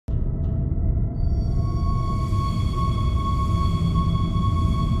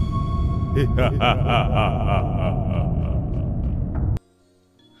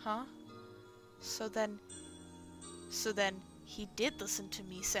Huh? So then he did listen to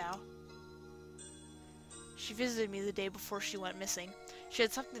Misao. She visited me the day before she went missing. She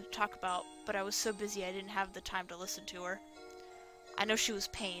had something to talk about, but I was so busy I didn't have the time to listen to her. I know she was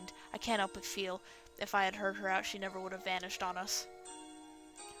pained. I can't help but feel if I had heard her out, she never would have vanished on us.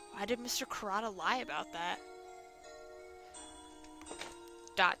 Why did Mr. Kurata lie about that? ...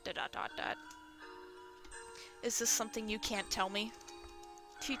 Is this something you can't tell me?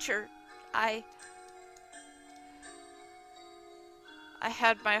 Teacher, I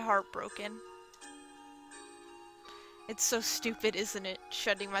had my heart broken. It's so stupid, isn't it?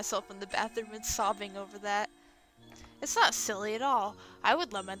 Shutting myself in the bathroom and sobbing over that. It's not silly at all. I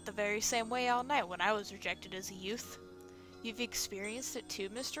would lament the very same way all night when I was rejected as a youth. You've experienced it too,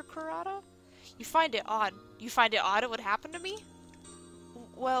 Mr. Kurata? You find it odd. You find it odd it would happen to me?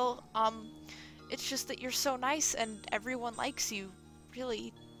 Well, it's just that you're so nice and everyone likes you,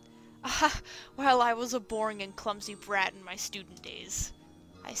 really. Well, I was a boring and clumsy brat in my student days.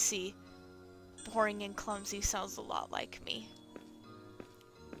 I see. Boring and clumsy sounds a lot like me.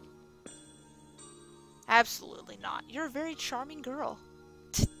 Absolutely not. You're a very charming girl.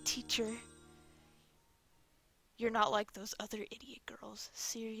 Teacher. You're not like those other idiot girls.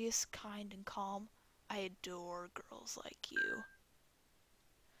 Serious, kind, and calm. I adore girls like you.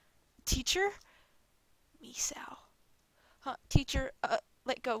 Teacher? Misao. Huh, teacher,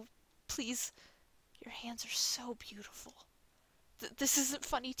 let go. Please. Your hands are so beautiful. This isn't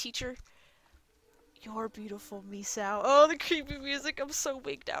funny, teacher. You're beautiful, Misao. Oh, the creepy music. I'm so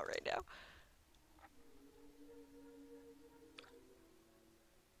wigged out right now.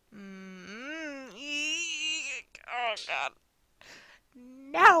 Oh, God.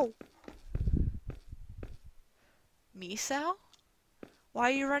 No! Misao? Why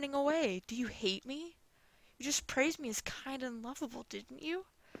are you running away? Do you hate me? You just praised me as kind and lovable, didn't you?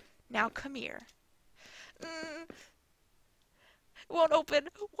 Now come here. It won't open.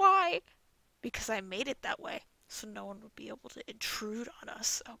 Why? Because I made it that way, so no one would be able to intrude on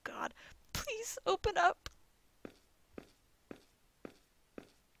us. Oh, God. Please, open up.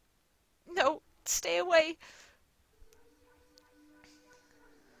 No, stay away.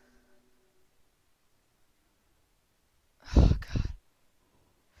 Oh, God.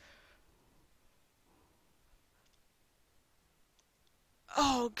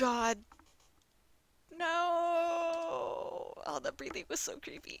 Oh, God. No. Oh, the breathing was so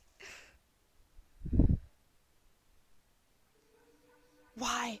creepy.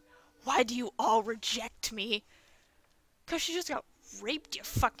 Why? Why do you all reject me? 'Cause she just got raped, you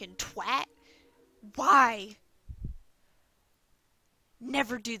fucking twat. Why?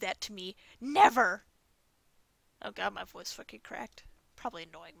 Never do that to me. Never! Oh, God, my voice fucking cracked. Probably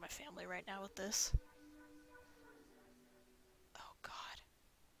annoying my family right now with this. Oh, God.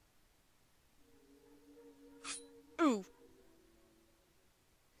 Ooh.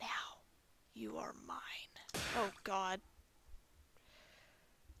 Now, you are mine. Oh, God.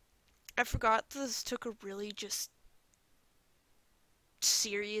 I forgot this took a really just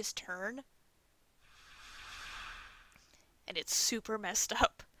serious turn. And it's super messed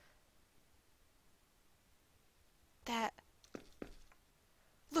up. That...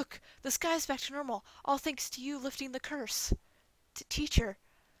 Look, the sky's back to normal, all thanks to you lifting the curse. Teacher,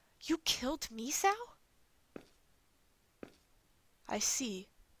 you killed Misao? I see.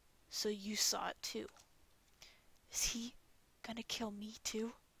 So you saw it too. Is he gonna kill me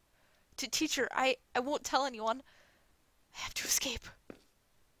too? Teacher, I won't tell anyone. I have to escape.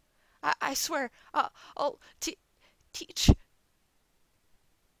 I swear, I'll teach.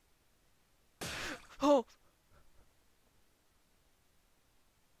 Oh.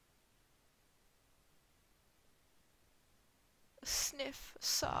 Sniff,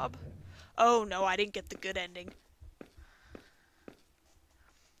 sob. Oh no, I didn't get the good ending.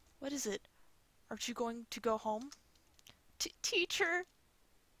 What is it? Aren't you going to go home? Teacher!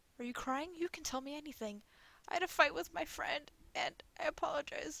 Are you crying? You can tell me anything. I had a fight with my friend, and I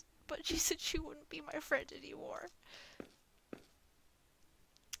apologize, but she said she wouldn't be my friend anymore.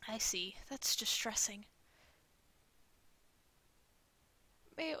 I see. That's distressing.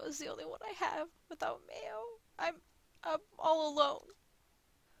 Mayo is the only one I have. Without Mayo, I'm all alone.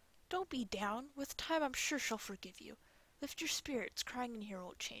 Don't be down. With time, I'm sure she'll forgive you. Lift your spirits. Crying in here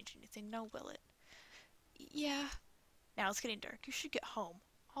won't change anything, now will it? Yeah. Now it's getting dark. You should get home.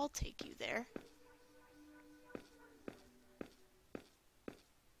 I'll take you there.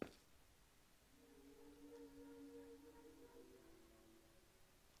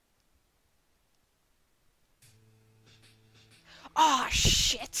 Aw,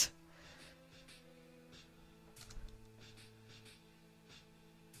 shit!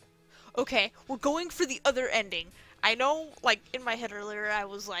 Okay, we're going for the other ending. I know, like, in my head earlier, I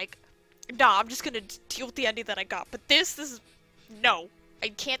was like, nah, I'm just gonna deal with the ending that I got. But this is... No. I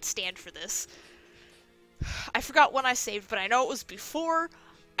can't stand for this. I forgot when I saved, but I know it was before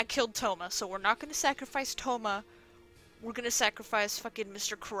I killed Toma, so we're not gonna sacrifice Toma. We're gonna sacrifice fucking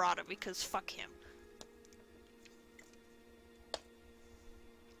Mr. Kurata, because fuck him.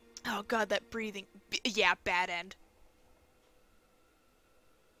 Oh god, that breathing... yeah, bad end.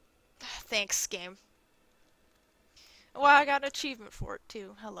 Thanks, game. Well, I got an achievement for it,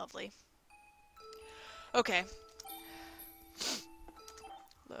 too. How lovely. Okay.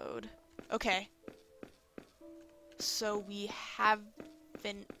 Load. Okay. So we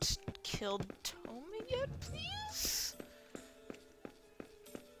haven't killed Toma yet, please?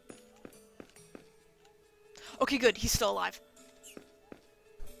 Okay, good. He's still alive.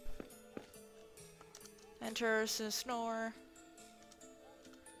 Enter, snore.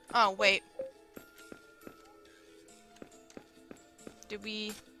 Oh, wait. Did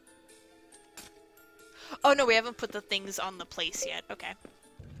we... Oh, no, we haven't put the things on the place yet. Okay.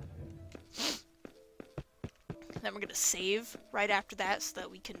 Then we're gonna save right after that so that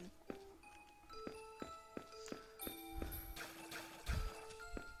we can...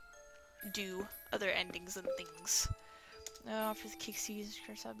 do other endings and things. Offer the keys,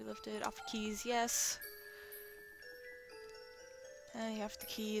 curse will be lifted. Offer keys, yes. You have the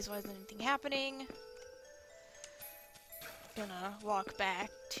keys, why isn't anything happening? Gonna walk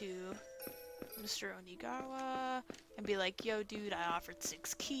back to Mr. Onigawa and be like, yo dude, I offered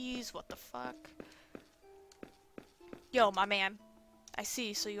 6 keys, what the fuck? Yo, my man. I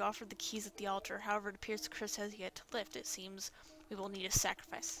see, so you offered the keys at the altar. However, it appears the curse has yet to lift. It seems we will need a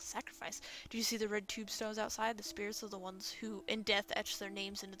sacrifice. Sacrifice? Do you see the red tombstones outside? The spirits of the ones who, in death, etch their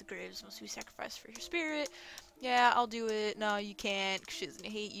names into the graves must be sacrificed for your spirit. Yeah, I'll do it. No, you can't, 'cause she doesn't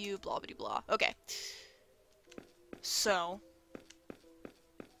hate you, blah blah blah. Okay. So,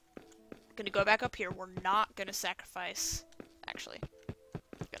 gonna go back up here. We're not gonna sacrifice. Actually,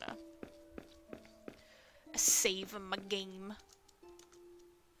 gonna save my game.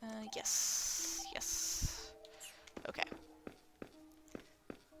 Yes. Yes. Okay.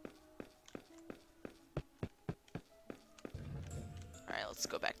 Alright, let's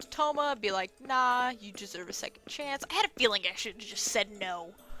go back to Toma, be like, nah, you deserve a second chance. I had a feeling I should have just said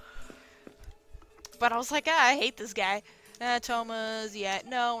no. But I was like, I hate this guy. Toma's, yeah,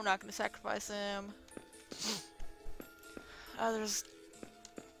 no, we're not gonna sacrifice him. There's...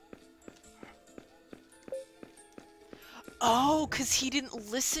 Oh, 'cause he didn't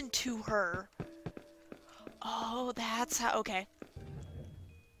listen to her. Oh, that's how... Okay.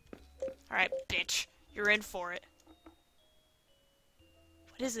 Alright, bitch. You're in for it.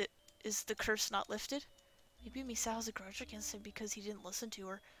 What is it? Is the curse not lifted? Maybe Misao has a grudge against him because he didn't listen to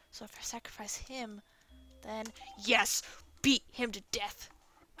her. So if I sacrifice him, then... Yes! Beat him to death!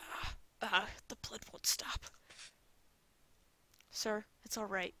 The blood won't stop. Sir, it's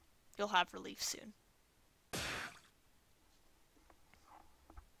alright. You'll have relief soon.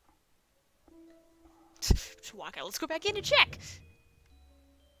 Just walk out. Let's go back in and check!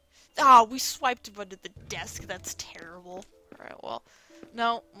 Ah, we swiped him under the desk. That's terrible. Alright, well...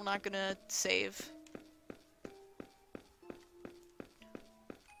 No, we're not gonna save.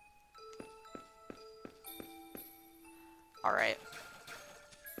 Alright.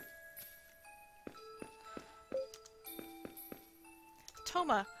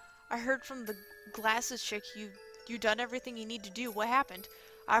 Toma, I heard from the glasses chick you done everything you need to do. What happened?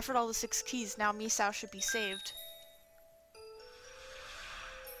 I offered all the 6 keys. Now Misao should be saved.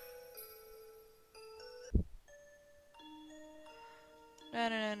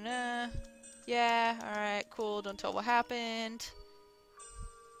 Nah. Yeah, alright, cool. Don't tell what happened.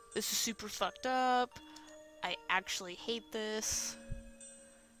 This is super fucked up. I actually hate this.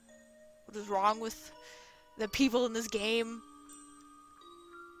 What is wrong with the people in this game?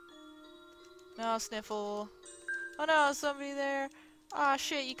 No, sniffle. Oh no, somebody there. Aw,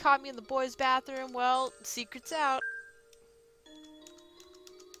 shit, you caught me in the boys' bathroom. Well, secret's out.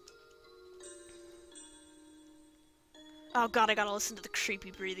 Oh god, I gotta listen to the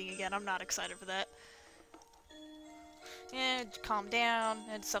creepy breathing again. I'm not excited for that. Yeah, calm down.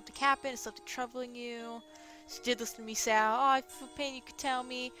 And something happened. Something troubling you. So you did listen to Misao. Oh, I feel pain. You could tell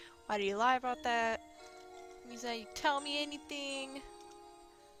me. Why do you lie about that? Misao, you tell me anything.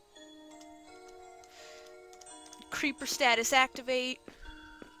 Creeper status activate.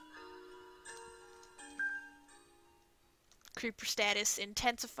 Creeper status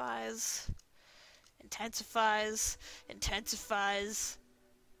intensifies. Intensifies. Intensifies.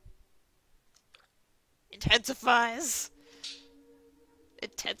 Intensifies.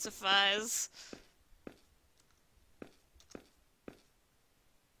 intensifies.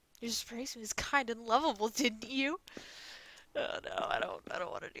 You just praised me as kind and lovable, didn't you? Oh no, I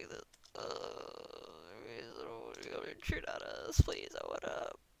don't want to do this. I don't want to intrude on us, please. I want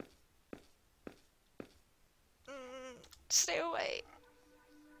to stay away.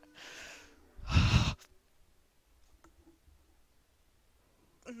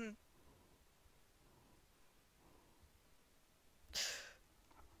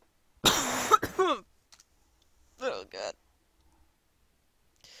 Oh god.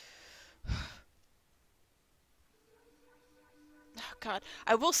 Oh god.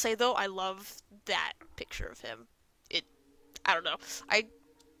 I will say though, I love that picture of him. It, I don't know. I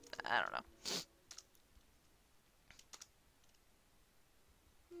don't know.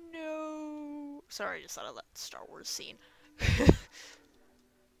 No. Sorry, I just thought of that Star Wars scene.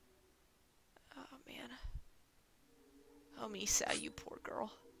 Oh man. Oh Misao, you poor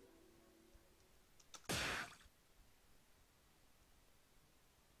girl.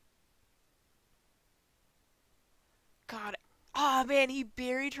 God. Oh man, he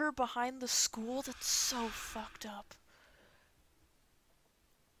buried her behind the school? That's so fucked up.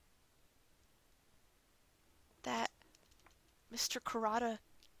 That Mr. Kurata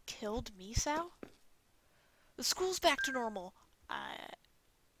killed Misao? The school's back to normal.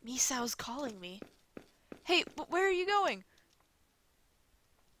 Misao's calling me. Hey, where are you going?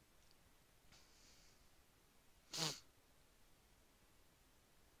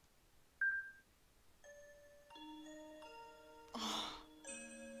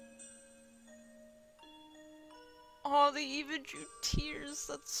 Oh, they even drew tears.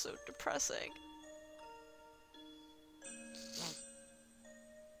 That's so depressing.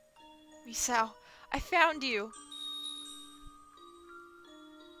 Misao, I found you.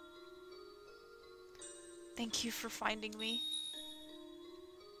 Thank you for finding me.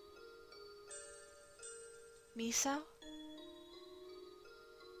 Misao?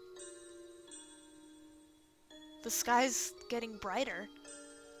 The sky's getting brighter.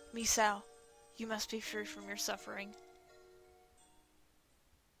 Misao, you must be free from your suffering.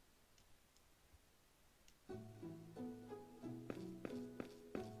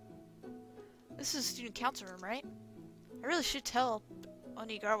 This is student council room, right? I really should tell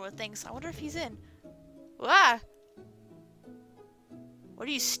Onigawa things. I wonder if he's in. Ah! What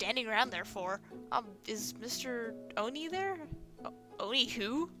are you standing around there for? Is Mr. Oni there? Oni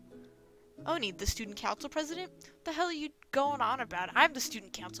who? Oni, the student council president? What the hell are you going on about? I'm the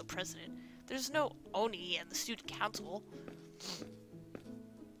student council president. There's no Oni in the student council.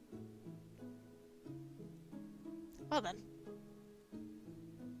 Well then.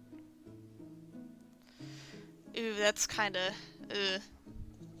 Ooh, that's kinda...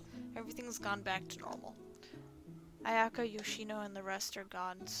 Everything's gone back to normal. Ayaka, Yoshino, and the rest are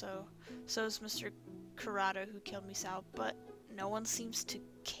gone, so's Mr. Kurata who killed Misao, but no one seems to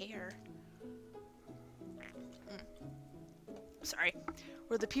care. Sorry.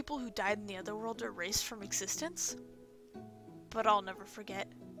 Were the people who died in the other world erased from existence? But I'll never forget.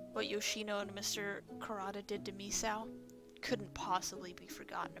 What Yoshino and Mr. Kurata did to Misao couldn't possibly be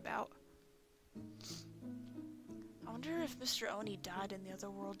forgotten about. I wonder if Mr. Oni died in the other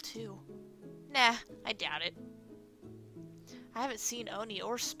world too. Nah, I doubt it. I haven't seen Oni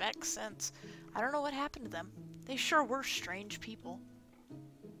or Spec since. I don't know what happened to them. They sure were strange people.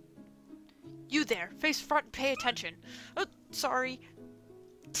 You there, face front and pay attention. Sorry.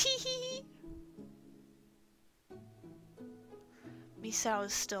 Tee-hee-hee. Misao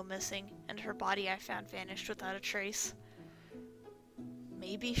is still missing, and her body I found vanished without a trace.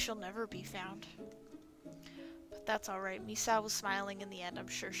 Maybe she'll never be found. But that's alright. Misao was smiling in the end. I'm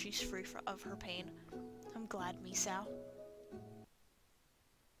sure she's free of her pain. I'm glad, Misao.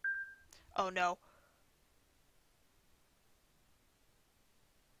 Oh no.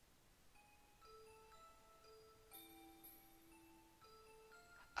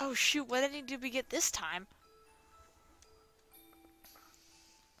 Oh shoot, what ending did we get this time?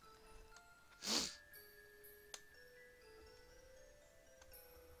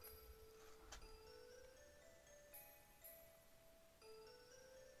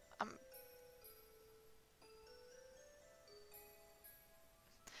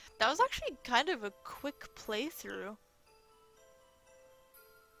 That was actually kind of a quick playthrough.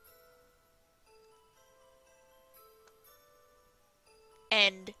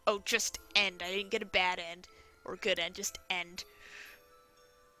 End. Oh, just end. I didn't get a bad end. Or good end, just end.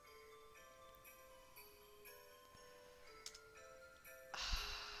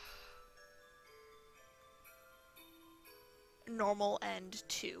 Normal end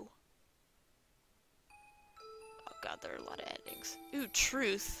 2. God, there are a lot of endings. Ooh,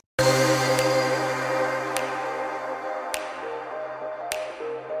 truth.